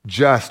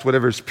just,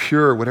 whatever is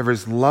pure, whatever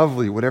is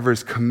lovely, whatever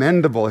is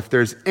commendable, if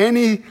there's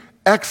any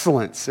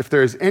excellence, if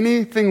there's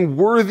anything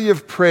worthy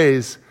of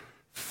praise,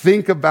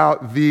 think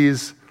about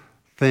these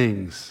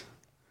things.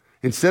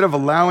 Instead of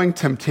allowing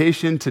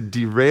temptation to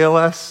derail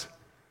us,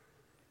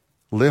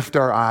 lift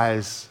our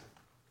eyes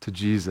to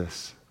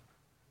Jesus.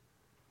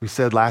 We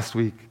said last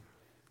week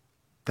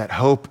that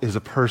hope is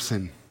a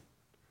person,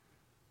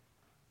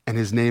 and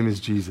his name is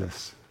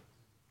Jesus.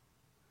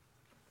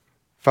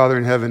 Father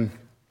in heaven,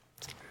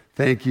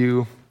 thank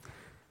you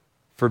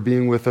for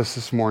being with us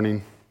this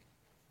morning.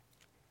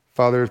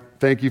 Father,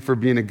 thank you for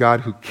being a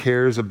God who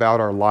cares about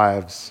our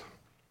lives,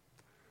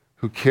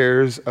 who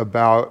cares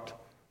about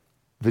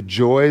the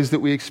joys that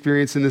we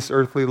experience in this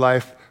earthly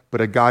life, but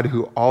a God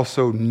who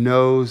also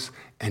knows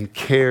and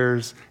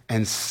cares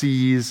and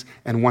sees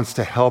and wants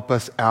to help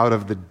us out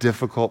of the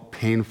difficult,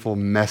 painful,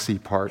 messy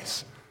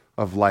parts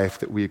of life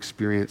that we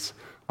experience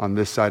on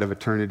this side of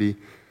eternity.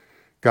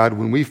 God,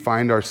 when we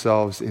find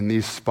ourselves in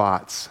these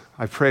spots,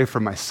 I pray for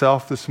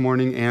myself this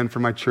morning and for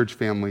my church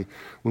family,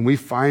 when we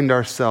find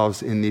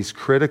ourselves in these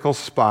critical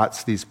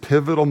spots, these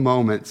pivotal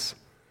moments,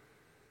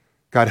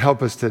 God,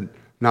 help us to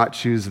not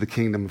choose the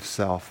kingdom of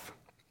self.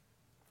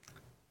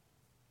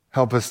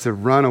 Help us to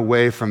run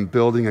away from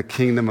building a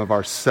kingdom of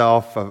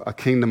ourself, a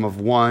kingdom of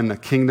one, a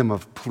kingdom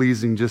of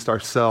pleasing just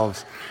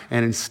ourselves.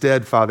 And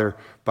instead, Father,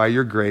 by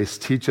your grace,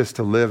 teach us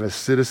to live as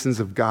citizens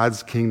of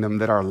God's kingdom,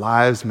 that our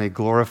lives may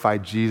glorify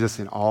Jesus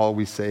in all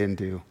we say and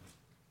do.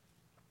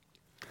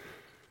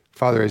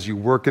 Father, as you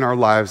work in our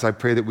lives, I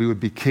pray that we would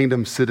be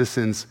kingdom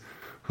citizens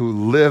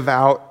who live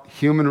out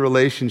human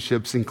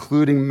relationships,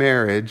 including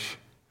marriage,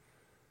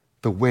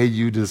 the way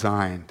you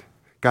designed.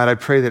 God, I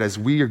pray that as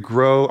we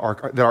grow,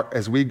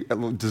 as we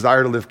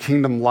desire to live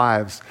kingdom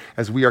lives,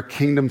 as we are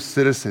kingdom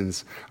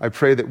citizens, I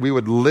pray that we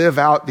would live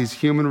out these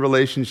human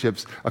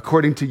relationships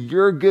according to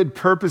your good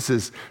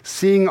purposes,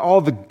 seeing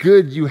all the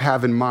good you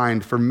have in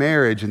mind for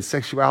marriage and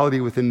sexuality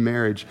within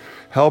marriage.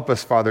 Help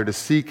us, Father, to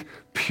seek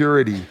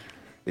purity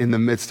in the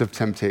midst of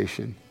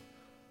temptation.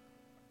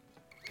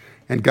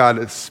 And God,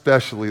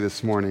 especially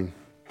this morning,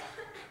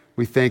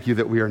 we thank you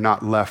that we are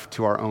not left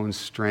to our own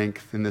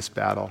strength in this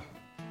battle.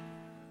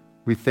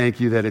 We thank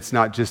you that it's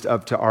not just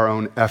up to our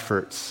own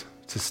efforts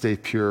to stay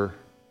pure.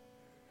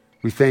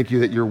 We thank you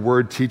that your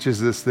word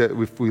teaches us that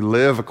if we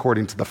live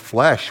according to the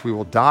flesh, we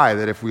will die,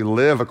 that if we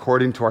live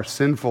according to our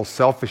sinful,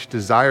 selfish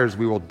desires,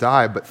 we will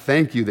die. But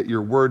thank you that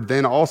your word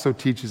then also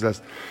teaches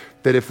us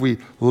that if we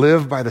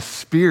live by the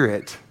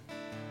Spirit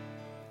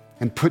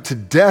and put to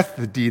death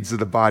the deeds of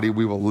the body,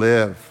 we will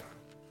live.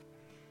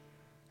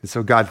 And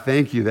so, God,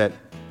 thank you that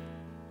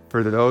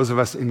for those of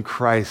us in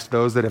Christ,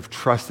 those that have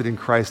trusted in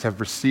Christ,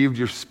 have received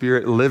your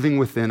Spirit living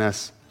within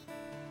us,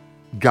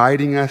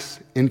 guiding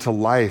us into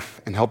life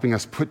and helping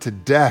us put to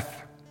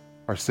death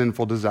our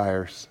sinful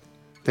desires.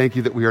 Thank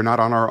you that we are not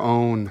on our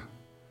own,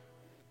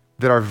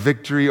 that our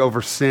victory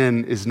over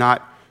sin is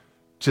not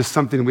just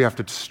something we have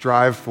to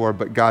strive for,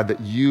 but God,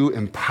 that you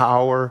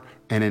empower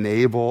and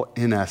enable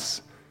in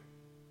us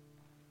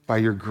by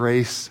your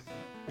grace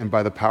and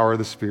by the power of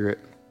the Spirit.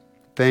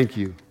 Thank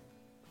you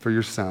for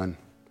your Son.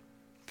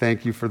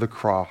 Thank you for the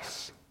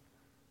cross.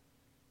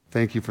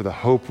 Thank you for the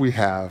hope we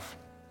have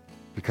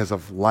because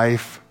of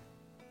life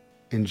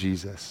in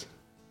Jesus.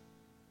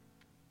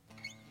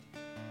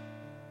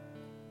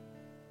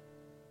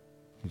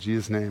 In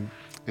Jesus' name,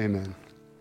 amen.